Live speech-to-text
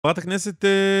חברת הכנסת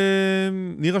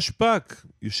נירה שפק,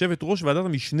 יושבת ראש ועדת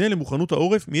המשנה למוכנות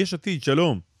העורף מיש עתיד,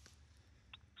 שלום.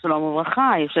 שלום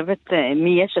וברכה, יושבת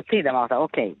מיש עתיד, אמרת,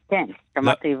 אוקיי, כן,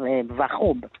 שמעתי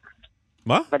בוואחוב.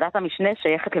 מה? ועדת המשנה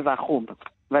שייכת לוואחוב,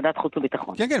 ועדת חוץ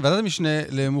וביטחון. כן, כן, ועדת המשנה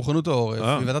למוכנות העורף,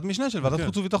 היא ועדת משנה של ועדת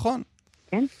חוץ וביטחון.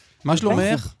 כן. מה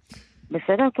שלומך?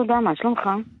 בסדר, תודה, מה שלומך?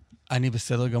 אני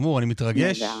בסדר גמור, אני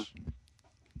מתרגש.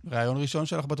 רעיון ראשון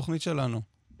שלך בתוכנית שלנו.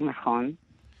 נכון.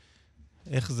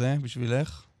 איך זה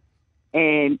בשבילך?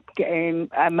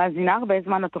 מאזינה הרבה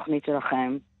זמן לתוכנית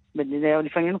שלכם.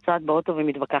 לפעמים נוצאת באוטו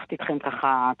ומתווכחת איתכם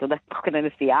ככה, אתה יודע, תוך כדי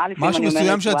נסיעה. משהו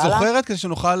מסוים שאת זוכרת כדי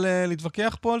שנוכל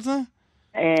להתווכח פה על זה?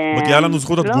 מגיעה לנו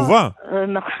זכות התגובה.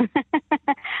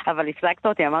 אבל הפסקת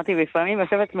אותי, אמרתי, לפעמים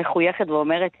יושבת מחויכת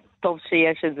ואומרת, טוב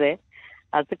שיש את זה.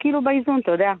 אז זה כאילו באיזון,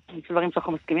 אתה יודע, יש דברים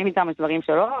שאנחנו מסכימים איתם, יש דברים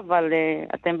שלא, אבל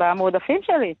אתם במועדפים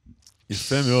שלי.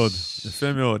 יפה מאוד,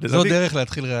 יפה מאוד. זו דרך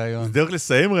להתחיל רעיון. זו דרך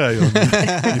לסיים רעיון.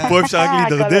 מפה אפשר רק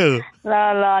להידרדר.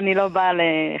 לא, אני לא באה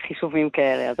לחישובים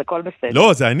כאלה, אז הכל בסדר.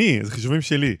 לא, זה אני, זה חישובים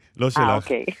שלי, לא שלך.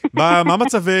 אוקיי.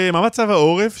 מה מצב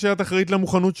העורף שאת אחראית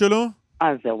למוכנות שלו?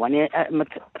 אז זהו, אני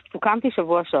סוכמתי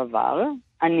שבוע שעבר,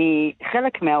 אני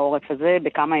חלק מהעורף הזה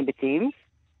בכמה היבטים.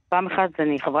 פעם אחת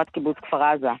אני חברת קיבוץ כפר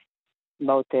עזה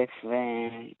בעוטף,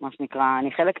 ומה שנקרא,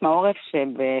 אני חלק מהעורף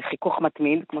שבחיכוך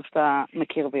מתמיד, כמו שאתה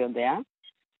מכיר ויודע,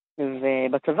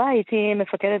 ובצבא הייתי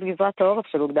מפקדת גזרת העורף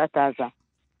של אוגדת עזה,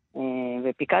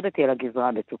 ופיקדתי על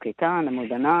הגזרה בצוק איתן,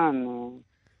 עמוד ענן,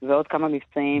 ועוד כמה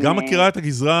מבצעים. גם מכירה את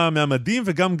הגזרה מהמדים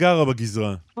וגם גרה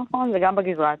בגזרה. נכון, וגם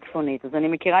בגזרה הצפונית. אז אני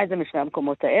מכירה את זה משני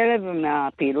המקומות האלה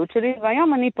ומהפעילות שלי,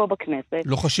 והיום אני פה בכנסת.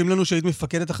 לא חשים לנו שהיית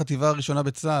מפקדת החטיבה הראשונה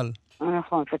בצה"ל.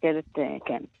 נכון, מפקדת,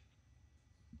 כן.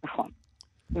 נכון.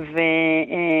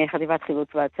 וחטיבת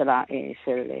חילוץ והצלה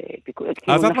של פיקוד.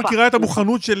 אז את מכירה את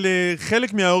המוכנות של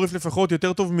חלק מהעורף לפחות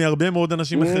יותר טוב מהרבה מאוד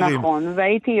אנשים אחרים. נכון,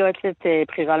 והייתי יועצת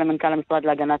בחירה למנכ"ל המשרד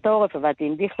להגנת העורף, עבדתי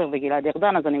עם דיכטר וגלעד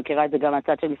ירדן, אז אני מכירה את זה גם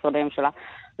מהצד של משרדי ממשלה.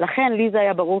 לכן לי זה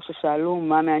היה ברור ששאלו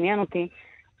מה מעניין אותי,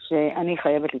 שאני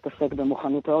חייבת להתעסק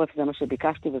במוכנות העורף, זה מה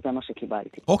שביקשתי וזה מה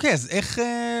שקיבלתי. אוקיי, אז איך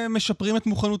משפרים את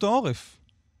מוכנות העורף?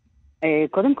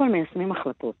 קודם כל מיישמים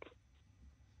החלטות.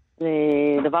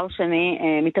 דבר שני,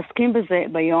 מתעסקים בזה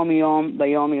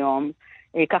ביום-יום.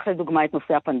 קח לדוגמה את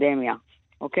נושא הפנדמיה,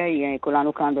 אוקיי?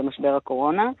 כולנו כאן במשבר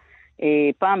הקורונה.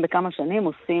 פעם בכמה שנים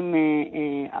עושים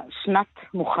שנת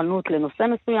מוכנות לנושא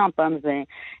מסוים, פעם זה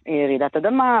רעידת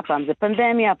אדמה, פעם זה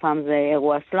פנדמיה, פעם זה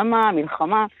אירוע הסלמה,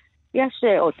 מלחמה, יש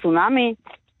או צונאמי,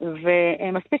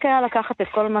 ומספיק היה לקחת את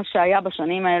כל מה שהיה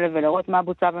בשנים האלה ולראות מה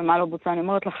בוצע ומה לא בוצע. אני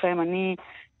אומרת לכם, אני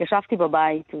ישבתי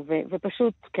בבית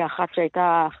ופשוט כאחת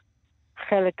שהייתה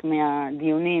חלק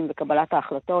מהדיונים וקבלת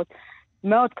ההחלטות,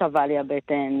 מאוד קבע לי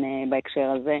הבטן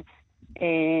בהקשר הזה.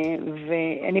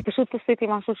 ואני פשוט עשיתי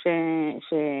משהו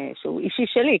שהוא אישי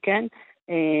שלי, כן?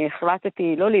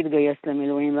 החלטתי לא להתגייס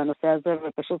למילואים לנושא הזה,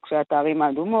 ופשוט כשהיית הערים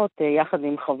האדומות, יחד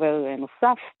עם חבר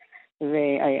נוסף,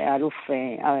 והאלוף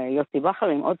יוסי בחר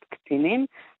עם עוד קצינים,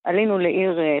 עלינו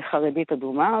לעיר חרדית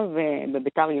אדומה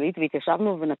ובביתר עילית,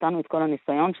 והתיישבנו ונתנו את כל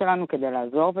הניסיון שלנו כדי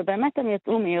לעזור, ובאמת הם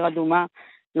יצאו מעיר אדומה,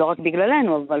 לא רק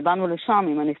בגללנו, אבל באנו לשם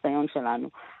עם הניסיון שלנו.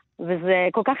 וזה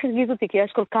כל כך הרגיז אותי, כי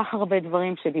יש כל כך הרבה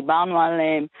דברים שדיברנו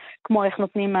עליהם, כמו איך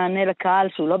נותנים מענה לקהל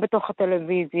שהוא לא בתוך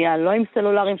הטלוויזיה, לא עם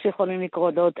סלולרים שיכולים לקרוא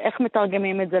הודעות, איך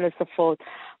מתרגמים את זה לשפות,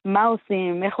 מה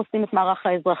עושים, איך עושים את מערך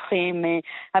האזרחים,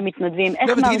 המתנדבים, איך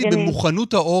מארגנים. תגידי,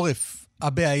 במוכנות העורף,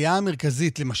 הבעיה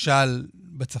המרכזית, למשל,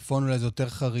 בצפון אולי זה יותר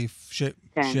חריף,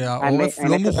 שהעורף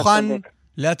לא מוכן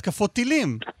להתקפות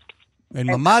טילים. אין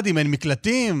ממדים, אין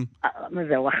מקלטים.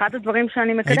 זהו, אחד הדברים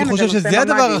שאני מקדמת. הייתי חושב שזה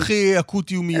הדבר הכי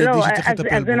אקוטי ומיידי שצריך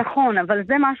לטפל בו. זה נכון, אבל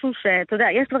זה משהו שאתה יודע,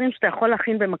 יש דברים שאתה יכול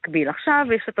להכין במקביל. עכשיו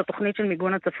יש את התוכנית של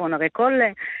מיגון הצפון, הרי כל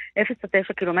 0-9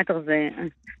 קילומטר זה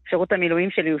שירות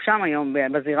המילואים שלי הוא שם היום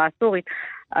בזירה הסורית,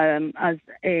 אז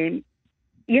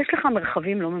יש לך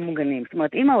מרחבים לא ממוגנים. זאת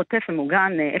אומרת, אם העוטף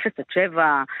ממוגן 0-7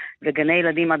 וגני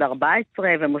ילדים עד 14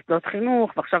 ומוסדות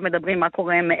חינוך, ועכשיו מדברים מה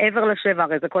קורה מעבר ל7,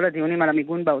 הרי זה כל הדיונים על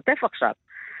המיגון בעוטף עכשיו.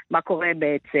 מה קורה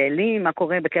בצאלים, מה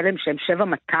קורה בכלם שהם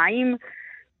 7,200,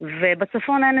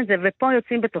 ובצפון אין את זה, ופה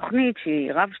יוצאים בתוכנית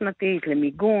שהיא רב-שנתית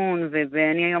למיגון,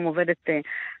 ואני היום עובדת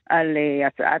על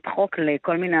הצעת חוק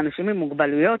לכל מיני אנשים עם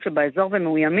מוגבלויות שבאזור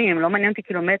ומאוימים, לא מעניין אותי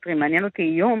קילומטרים, מעניין אותי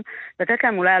איום, לתת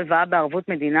להם אולי הלוואה בערבות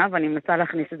מדינה, ואני מנסה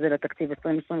להכניס את זה לתקציב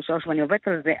 2023, ואני עובדת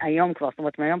על זה היום כבר, זאת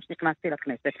אומרת, מהיום שנכנסתי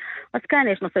לכנסת. אז כן,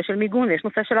 יש נושא של מיגון, יש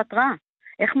נושא של התראה.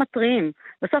 איך מטריעים?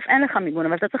 בסוף אין לך מיגון,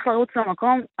 אבל אתה צריך לרוץ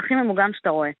למקום הכי ממוגן שאתה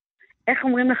רואה. איך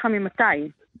אומרים לך ממתי?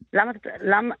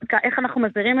 איך אנחנו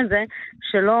מזהירים את זה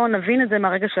שלא נבין את זה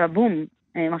מהרגע שהבום,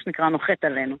 מה שנקרא, נוחת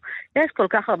עלינו? יש כל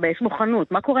כך הרבה, יש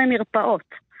מוכנות. מה קורה עם מרפאות?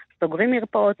 סוגרים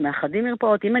מרפאות, מאחדים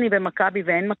מרפאות, אם אני במכבי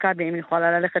ואין מכבי, אם אני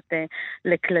יכולה ללכת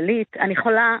לכללית, אני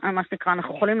יכולה, מה שנקרא,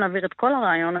 אנחנו יכולים להעביר את כל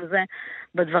הרעיון הזה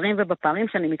בדברים ובפערים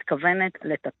שאני מתכוונת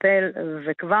לטפל,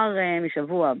 וכבר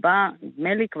משבוע הבא,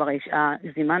 נדמה לי, כבר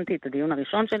זימנתי את הדיון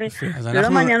הראשון שלי,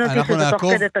 לא מעניין אותי שזה תוך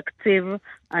כדי תקציב,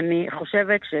 אני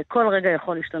חושבת שכל רגע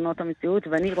יכול להשתנות המציאות,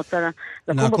 ואני רוצה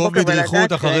לקום בבוקר ולדעת... נעקוב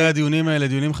בדריכות אחרי הדיונים האלה,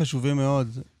 דיונים חשובים מאוד.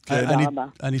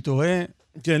 אני תוהה...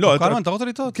 כן, לא, קלמן, אתה רוצה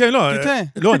לטעות? כן,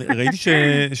 לא, ראיתי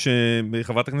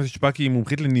שחברת הכנסת שפק היא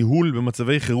מומחית לניהול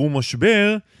במצבי חירום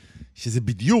משבר, שזה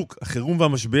בדיוק החירום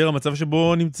והמשבר, המצב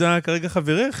שבו נמצא כרגע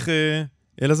חברך,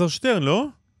 אלעזר שטרן, לא?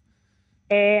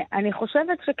 אני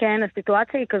חושבת שכן,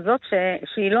 הסיטואציה היא כזאת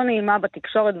שהיא לא נעימה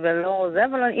בתקשורת ולא זה,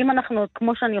 אבל אם אנחנו,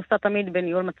 כמו שאני עושה תמיד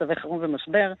בניהול מצבי חירום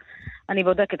ומשבר, אני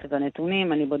בודקת את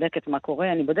הנתונים, אני בודקת מה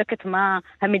קורה, אני בודקת מה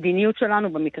המדיניות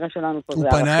שלנו, במקרה שלנו פה.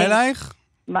 הוא פנה אלייך?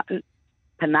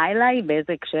 פנה אליי,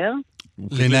 באיזה הקשר?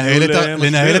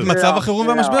 לנהל את מצב החירום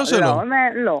והמשבר שלו.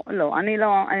 לא, אני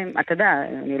לא, אתה יודע,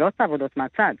 אני לא עושה עבודות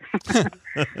מהצד.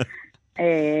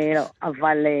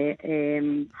 אבל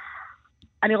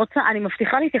אני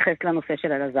מבטיחה להתייחס לנושא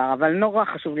של אלעזר, אבל נורא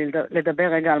חשוב לי לדבר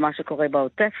רגע על מה שקורה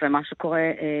בעוטף, ומה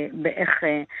שקורה באיך,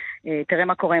 תראה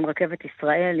מה קורה עם רכבת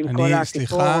ישראל, עם כל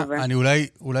הסיפור. סליחה, אני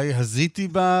אולי הזיתי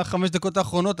ב5 דקות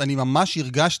האחרונות, אני ממש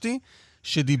הרגשתי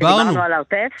שדיברנו על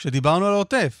העוטף. שדיברנו על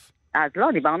העוטף. אז לא,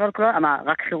 דיברנו על כלום,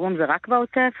 רק חירום זה רק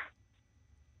בעוטף?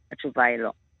 התשובה היא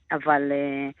לא. אבל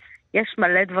יש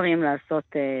מלא דברים לעשות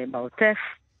בעוטף,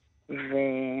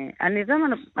 ואין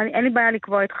לי בעיה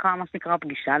לקבוע איתך מה שנקרא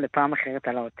פגישה לפעם אחרת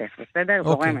על העוטף, בסדר?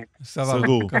 גורמת. סבבה,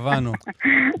 קבענו.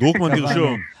 דרוקמן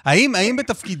תרשום. האם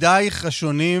בתפקידייך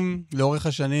השונים לאורך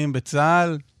השנים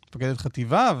בצה"ל, מפקדת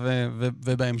חטיבה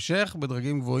ובהמשך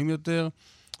בדרגים גבוהים יותר,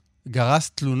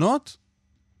 גרסת תלונות?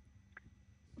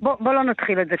 בוא לא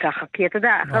נתחיל את זה ככה, כי אתה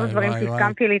יודע, אחד הדברים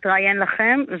שהסכמתי להתראיין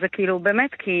לכם, זה כאילו באמת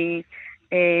כי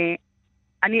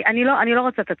אני לא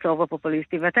רוצה את הצהוב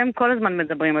הפופוליסטי, ואתם כל הזמן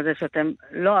מדברים על זה שאתם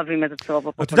לא אוהבים את הצהוב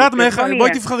הפופוליסטי. את יודעת מה,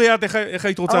 בואי תבחרי את איך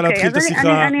היית רוצה להתחיל את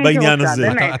השיחה בעניין הזה.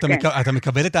 אתה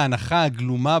מקבל את ההנחה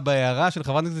הגלומה בהערה של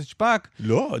חברת הכנסת שפק?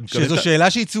 לא. שזו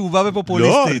שאלה שהיא צהובה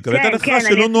בפופוליסטית. לא, אני מקבל את ההנחה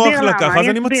שלא נוח לה ככה, אז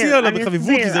אני מציע לה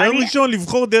בחביבות, כי זה היום ראשון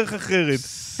לבחור דרך אחרת.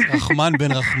 רחמן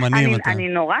בין רחמנים אתה. אני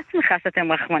נורא שמחה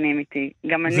שאתם רחמנים איתי.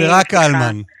 זה רק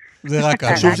קלמן. זה רק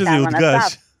קלמן. חשוב שזה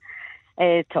יודגש.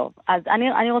 טוב, אז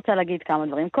אני רוצה להגיד כמה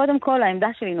דברים. קודם כל, העמדה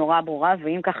שלי נורא ברורה,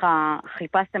 ואם ככה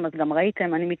חיפשתם אז גם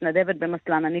ראיתם, אני מתנדבת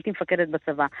במסלן, אני הייתי מפקדת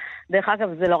בצבא. דרך אגב,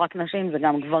 זה לא רק נשים, זה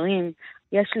גם גברים.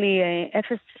 יש לי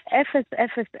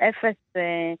אפס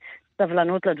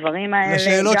סבלנות לדברים האלה.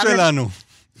 לשאלות שלנו.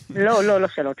 לא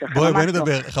שאלות שלך. בואי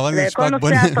נדבר, חברת הכנסת שפק,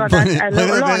 בואי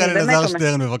נדבר על אלעזר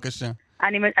שטרן, בבקשה.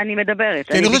 אני מדברת.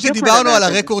 כי אני חושב שדיברנו על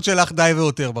הרקורד שלך די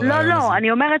ויותר ברעיון הזה. לא,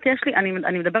 אני אומרת,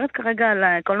 אני מדברת כרגע על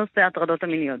כל נושא ההטרדות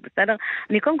המיניות, בסדר?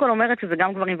 אני קודם כל אומרת שזה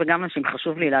גם גברים וגם נשים,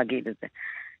 חשוב לי להגיד את זה.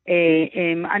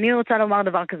 אני רוצה לומר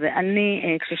דבר כזה,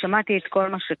 כששמעתי את כל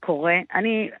מה שקורה,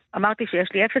 אני אמרתי שיש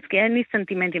לי אפס, כי אין לי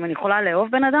סנטימנטים, אני יכולה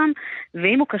לאהוב בן אדם,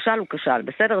 ואם הוא כשל, הוא כשל,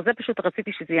 בסדר? זה פשוט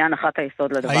רציתי שזה יהיה הנחת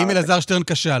היסוד לדבר הזה. האם אלעזר שטרן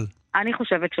כשל? אני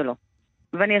חושבת שלא.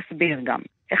 ואני אסביר גם.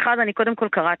 אחד, אני קודם כל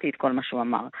קראתי את כל מה שהוא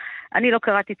אמר. אני לא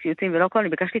קראתי ציוצים ולא כל, אני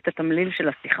ביקשתי את התמליל של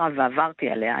השיחה ועברתי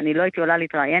עליה. אני לא הייתי עולה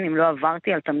להתראיין אם לא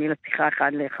עברתי על תמליל השיחה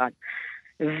אחד לאחד.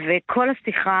 וכל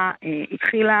השיחה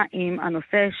התחילה עם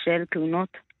הנושא של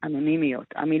תלונות אנונימיות.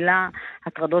 המילה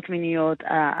הטרדות מיניות,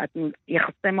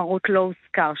 יחסי מרות לא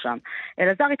הוזכר שם.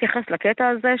 אלעזר התייחס לקטע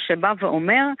הזה שבא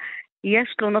ואומר,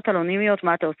 יש תלונות אנונימיות,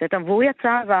 מה אתה עושה איתם? והוא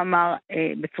יצא ואמר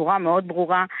בצורה מאוד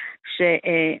ברורה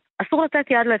שאסור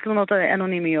לתת יד לתלונות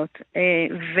אנונימיות.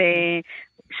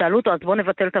 ושאלו אותו, אז בוא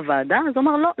נבטל את הוועדה? אז הוא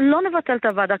אמר, לא נבטל את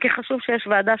הוועדה, כי חשוב שיש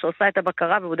ועדה שעושה את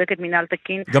הבקרה ובודקת מנהל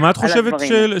תקין. גם את חושבת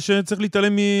שצריך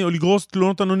להתעלם או לגרוס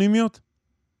תלונות אנונימיות?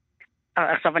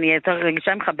 עכשיו אני יותר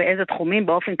רגישה ממך באיזה תחומים,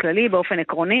 באופן כללי, באופן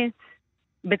עקרוני.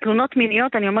 בתלונות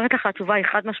מיניות, אני אומרת לך, התשובה היא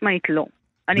חד משמעית לא.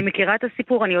 אני מכירה את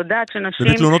הסיפור, אני יודעת שנשים...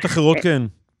 ובתלונות אחרות כן.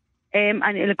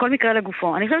 לכל מקרה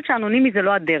לגופו. אני חושבת שהאנונימי זה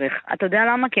לא הדרך. אתה יודע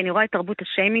למה? כי אני רואה את תרבות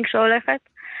השיימינג שהולכת.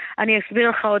 אני אסביר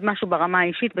לך עוד משהו ברמה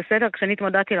האישית, בסדר? כשאני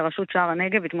התמודדתי לרשות שער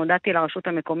הנגב, התמודדתי לרשות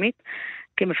המקומית,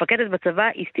 כמפקדת בצבא,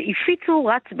 הפיצו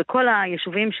רץ בכל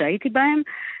היישובים שהייתי בהם,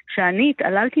 שאני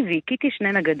התעללתי והקיתי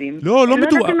 2 נגדים. לא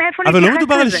מדובר, אבל לא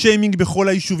מדובר על שיימינג בכל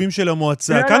היישובים של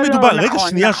המועצה. כאן מדובר, רגע,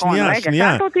 שנייה. רגע,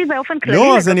 שאלת אותי באופן כללי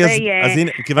אז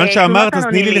כיוון שאמרת, אז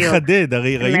תני לי לחדד,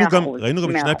 הרי ראינו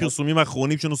גם את 2 הפרסומים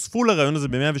האחרונים שנוספו לרעיון הזה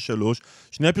ב-103,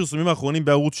 2 הפרסומים האחרונים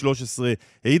בערוץ 13,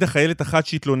 העידה חיילת אחת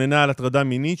שהתלוננה על הטרדה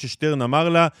מינית, ששטרן אמר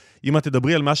לה, אם את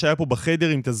תדברי על מה שהיה פה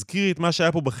בחדר, אם תזכירי את מה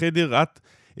שהיה פה בחדר, את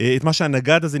את מה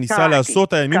שהנגד הזה ניסה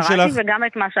לעשות, הימים שלך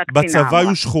בצבא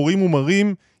היו שחורים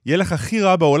ומרים, יהיה לך הכי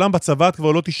רע בעולם, בצבא את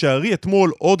כבר לא תישארי.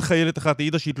 אתמול עוד חיילת אחת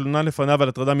העידה שהתלוננה לפניו על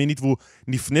הטרדה מינית והוא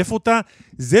נפנף אותה.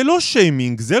 זה לא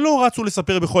שיימינג, זה לא רצו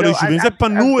לספר בכל היישובים, זה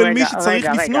פנו אל מי שצריך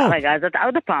לפנות. רגע, אז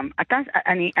עוד פעם,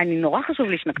 אני נורא חשוב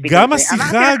לי שנקפיד. גם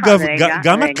השיחה, אגב,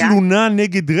 גם התלונה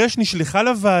נגד רש נשלחה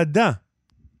לוועדה.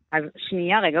 אז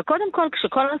שנייה רגע, קודם כל,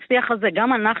 כשכל השיח הזה,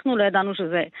 גם אנחנו לא ידענו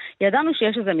שזה, ידענו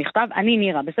שיש איזה מכתב, אני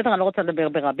נירה, בסדר, אני לא רוצה לדבר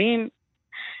ברבים,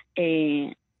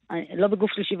 לא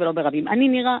בגוף שלישי ולא ברבים. אני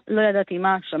נירה, לא ידעתי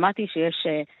מה, שמעתי שיש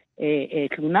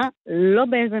תלונה, לא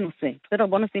באיזה נושא. בסדר,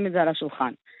 בוא נשים את זה על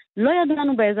השולחן. לא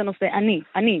ידענו באיזה נושא,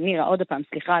 אני נירה, עוד פעם,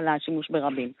 סליחה על השימוש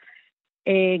ברבים.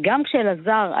 גם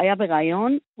כשאלעזר היה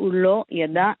ברעיון, הוא לא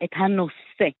ידע את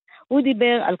הנושא. הוא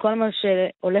דיבר על כל מה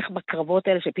שהולך בקרבות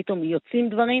האלה, שפתאום יוצאים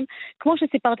דברים, כמו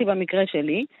שסיפרתי במקרה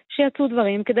שלי, שיצאו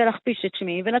דברים כדי להכפיש את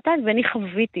שמי ונתן, ואני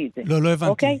חוויתי את זה. לא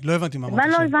הבנתי, לא הבנתי מה אמרת.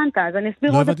 לא הבנת, אז אני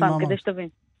אסביר עוד פעם כדי שתבין.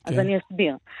 אז אני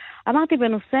אסביר. אמרתי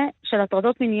בנושא של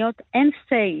הטרדות מיניות, אין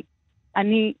say.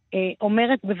 אני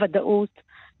אומרת בוודאות,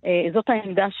 זאת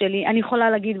העמדה שלי, אני יכולה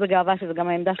להגיד בגאווה שזה גם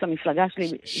העמדה של המפלגה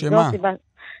שלי. שמה?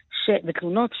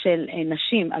 בתלונות של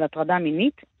נשים על הטרדה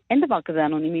מינית, אין דבר כזה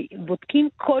אנונימי, בודקים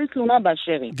כל תלונה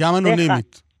באשר היא. גם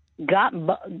אנונימית.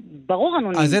 ברור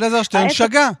אנונימית. אז אלעזר שטרן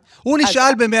שגה. הוא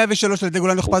נשאל ב-103 על ידי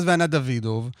גולן יוחפז וענת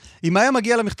דוידוב, אם היה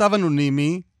מגיע למכתב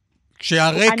אנונימי,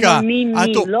 כשהרקע,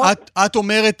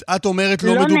 את אומרת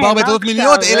לא מדובר בהטרדות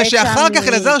מיניות, אלא שאחר כך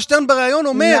אלעזר שטרן בראיון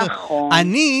אומר,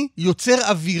 אני יוצר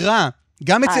אווירה,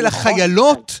 גם אצל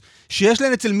החיילות, שיש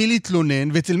להן אצל מי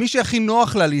להתלונן, ואצל מי שהכי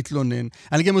נוח לה להתלונן.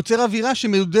 אני גם יוצר אווירה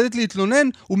שמעודדת להתלונן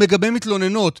ומגבה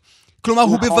מתלוננות. כלומר,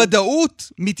 הוא בוודאות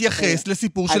מתייחס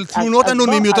לסיפור של תלונות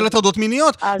אנונימיות על הטרדות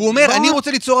מיניות. הוא אומר, אני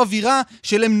רוצה ליצור אווירה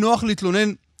שלהם נוח להתלונן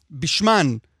בשמן.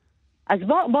 אז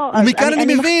בוא... ומכאן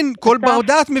אני מבין, כל בר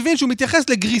דעת מבין שהוא מתייחס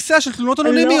לגריסה של תלונות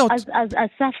אנונימיות. אז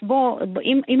אסף, בוא,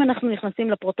 אם אנחנו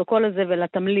נכנסים לפרוטוקול הזה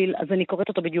ולתמליל, אז אני קוראת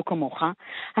אותו בדיוק כמוך.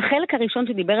 החלק הראשון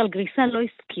שדיבר על גריסה לא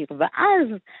הזכיר, ואז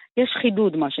יש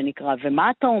חידוד מה שנקרא,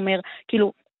 ומה אתה אומר?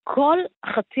 כאילו, כל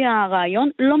חצי הרעיון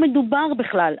לא מדובר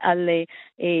בכלל על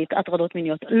הטרדות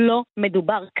מיניות. לא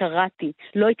מדובר, קראתי.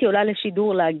 לא הייתי עולה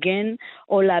לשידור להגן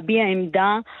או להביע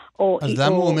עמדה. אז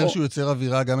למה הוא אומר שהוא יוצר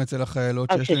אווירה גם אצל החיילות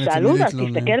שיש להם אצל מי להתלונן?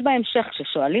 אז תסתכל בהמשך,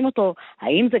 כששואלים אותו,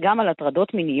 האם זה גם על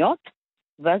הטרדות מיניות?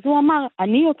 ואז הוא אמר,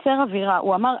 אני יוצר אווירה.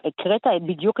 הוא אמר, הקראת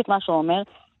בדיוק את מה שהוא אומר.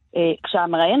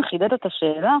 כשהמראיין חידד את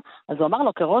השאלה, אז הוא אמר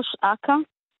לו, כראש אק"א,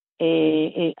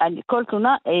 כל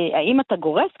תלונה, האם אתה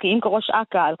גורס? כי אם כראש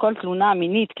אק"א על כל תלונה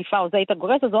מינית, תקיפה או זה היית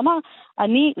גורס, אז הוא אמר,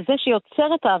 אני זה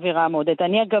שיוצר את האווירה המעודדת,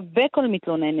 אני אגבה כל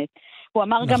מתלוננת. הוא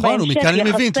אמר גם בהמשך,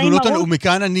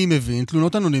 ומכאן אני מבין,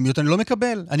 תלונות אנונימיות אני לא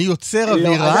מקבל. אני יוצר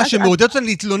אווירה שמעודדת אותן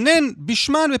להתלונן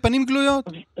בשמן בפנים גלויות.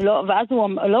 לא, ואז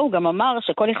הוא גם אמר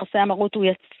שכל יחסי המרות הוא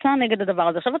יצא נגד הדבר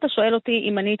הזה. עכשיו אתה שואל אותי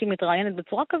אם אני הייתי מתראיינת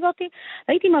בצורה כזאת,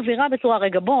 הייתי מעבירה בצורה,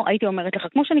 רגע בוא, הייתי אומרת לך,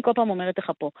 כמו שאני כל פעם אומרת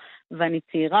לך פה, ואני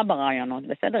צעירה ברעיונות,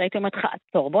 בסדר? הייתי אומרת לך,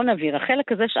 עצור, בוא נעביר,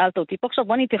 החלק הזה שאלת אותי פה, עכשיו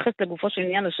בוא נתייחס לגופו של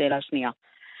עניין לשאלה השנייה.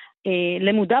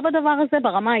 למודע בדבר הזה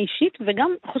ברמה האישית,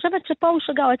 וגם חושבת שפה הוא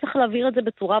שגה, הוא צריך להעביר את זה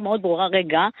בצורה מאוד ברורה.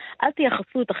 רגע, אל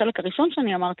תייחסו את החלק הראשון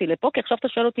שאני אמרתי לפה, כי עכשיו אתה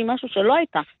שואל אותי משהו שלא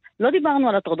הייתה. לא דיברנו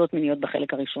על הטרדות מיניות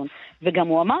בחלק הראשון. וגם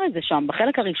הוא אמר את זה שם,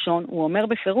 בחלק הראשון, הוא אומר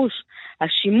בפירוש,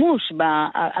 השימוש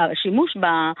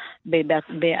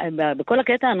בכל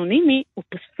הקטע האנונימי הוא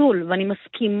פסול, ואני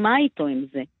מסכימה איתו עם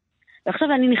זה.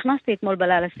 ועכשיו אני נכנסתי אתמול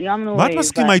בלילה, סיימנו... מה את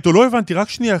מסכימה איתו? לא הבנתי, רק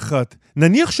שנייה אחת.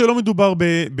 נניח שלא מדובר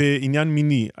בעניין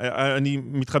מיני. אני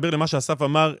מתחבר למה שאסף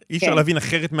אמר, אי אפשר להבין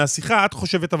אחרת מהשיחה, את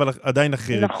חושבת אבל עדיין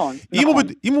אחרת. נכון.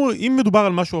 אם מדובר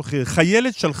על משהו אחר,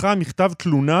 חיילת שלחה מכתב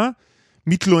תלונה,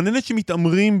 מתלוננת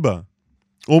שמתאמרים בה,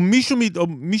 או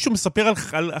מישהו מספר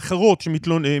על אחרות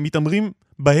שמתאמרים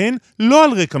בהן, לא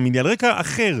על רקע מיני, על רקע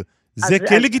אחר. זה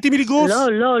כן לגיטימי לגרוס?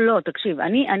 לא, תקשיב.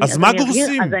 אז מה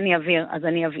גורסים? אז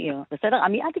אני אבהיר, בסדר?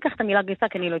 אל תיקח את המילה גריסה,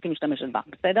 כי אני לא הייתי משתמשת בה,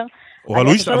 בסדר? אבל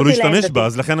הוא השתמש בה,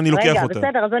 אז לכן אני לוקח אותה.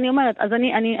 בסדר, אז אני אומרת, אז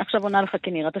אני עכשיו עונה לך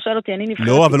כנירה, אתה שואל אותי, אני נבחרת...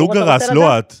 לא, אבל הוא גרס,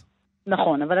 לא את.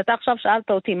 נכון, אבל אתה עכשיו שאלת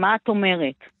אותי, מה את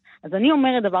אומרת? אז אני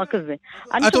אומרת דבר כזה.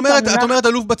 את אומרת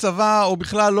אלוף בצבא, או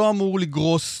בכלל לא אמור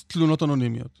לגרוס תלונות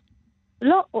אנונימיות.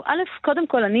 לא, א', קודם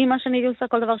כל, מה שאני עושה,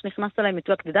 כל דבר שנכנס עליי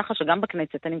מתווק, תדע לך שגם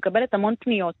בכנסת, אני מקבלת המון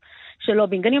פניות של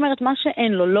לובינג. אני אומרת, מה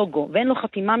שאין לו לוגו, ואין לו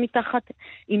חתימה מתחת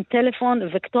עם טלפון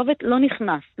וכתובת, לא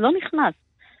נכנס.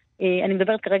 אני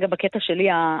מדברת כרגע בקטע שלי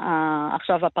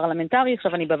עכשיו הפרלמנטרי,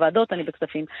 עכשיו אני בוועדות, אני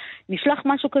בכספים. נשלח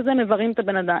משהו כזה, מברים את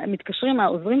הבן אדם, מתקשרים,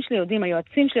 העוזרים שלי יודעים,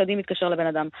 היועצים שלי יודעים מתקשר לבן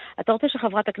אדם. אתה רוצה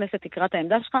שחברת הכנסת תקרא את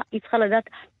העמדה שלך, היא צריכה לדעת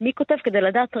מי כותב כדי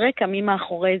לדעת רקע, מי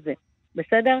מאחורי זה.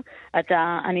 בסדר?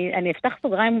 אני אפתח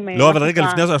סוגריים... לא, אבל רגע,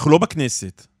 לפני זה, אנחנו לא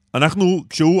בכנסת. אנחנו,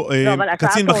 כשהוא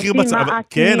קצין בכיר בצבא...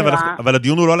 כן, אבל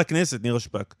הדיון הוא לא על הכנסת, נירה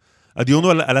שפק. הדיון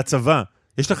הוא על הצבא.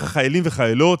 יש לך חיילים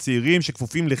וחיילות, צעירים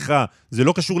שכפופים לך. זה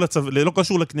לא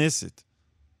קשור לכנסת.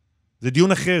 זה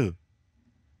דיון אחר.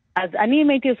 אז אני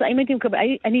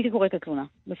הייתי קוראת את התלונה,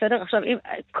 בסדר? עכשיו,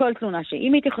 כל תלונה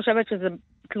אם הייתי חושבת שזה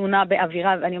תלונה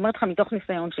באווירה, ואני אומרת לך מתוך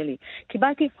ניסיון שלי,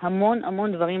 קיבלתי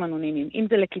המון דברים אנונימיים. אם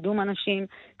זה לקידום אנשים,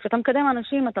 כשאתה מקדם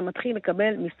אנשים, אתה מתחיל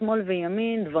לקבל משמאל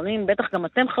וימין, דברים, בטח גם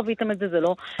אתם חוויתם את זה, זה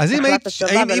לא... אז אם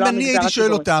אני הייתי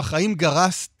שואל אותך, האם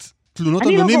גרסת תלונות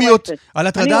אנונימיות על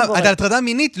הטרדה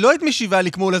מינית, לא היית משיבה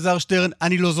לי כמו אלעזר שטרן,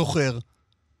 אני לא זוכר.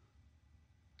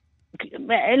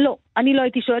 לא, אני לא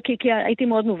הייתי שואל כי הייתי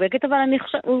מאוד מובהקת, אבל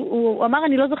הוא אמר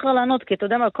אני לא זוכר לענות, כי אתה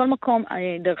יודע מה, כל מקום,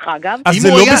 דרך אגב... אז זה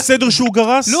לא בסדר שהוא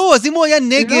גרס? לא, אז אם הוא היה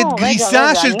נגד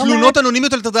גריסה של תלונות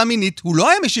אנונימיות על הטרדה מינית, הוא לא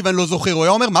היה משיב אני לא זוכר, הוא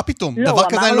היה אומר מה פתאום, דבר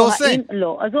כזה אני לא עושה.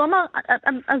 לא, אז הוא אמר,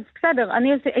 אז בסדר, אני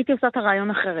הייתי עושה את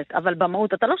הרעיון אחרת, אבל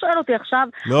במהות, אתה לא שואל אותי עכשיו...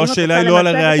 לא, השאלה היא לא על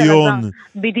הרעיון.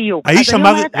 בדיוק. האיש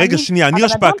אמר, רגע, שנייה,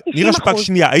 נירה שפק,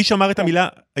 שנייה, האיש אמר את המילה,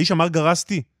 האיש אמר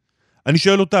גרסתי. אני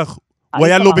שואל אותך, הוא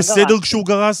היה לא בסדר כשהוא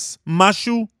גרס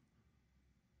משהו?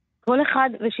 כל אחד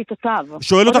לשיטותיו.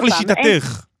 שואל אותך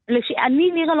לשיטתך.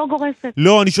 אני נירה לא גורסת.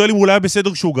 לא, אני שואל אם הוא היה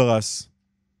בסדר כשהוא גרס.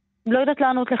 לא יודעת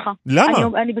לענות לך. למה?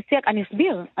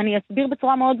 אני אסביר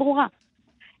בצורה מאוד ברורה.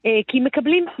 כי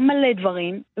מקבלים מלא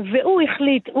דברים, והוא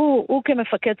החליט, הוא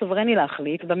כמפקד סוברני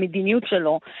להחליט, במדיניות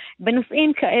שלו,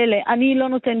 בנושאים כאלה, אני לא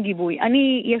נותן גיבוי.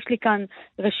 יש לי כאן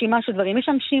רשימה של דברים. יש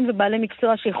אנשים ובעלי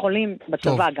מקצוע שיכולים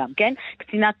בצבא גם, כן?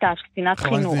 קצינת ת"ש, קצינת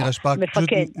חינוך,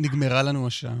 מפקד. נגמרה לנו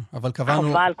השעה, אבל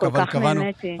חבל, כל כך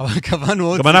נהניתי. אבל קבענו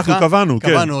עוד שיחה. גם אנחנו קבענו, כן.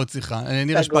 קבענו עוד שיחה.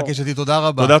 נירה שפק, יש לי תודה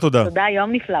רבה. תודה. תודה,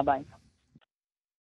 יום נפלא, ביי.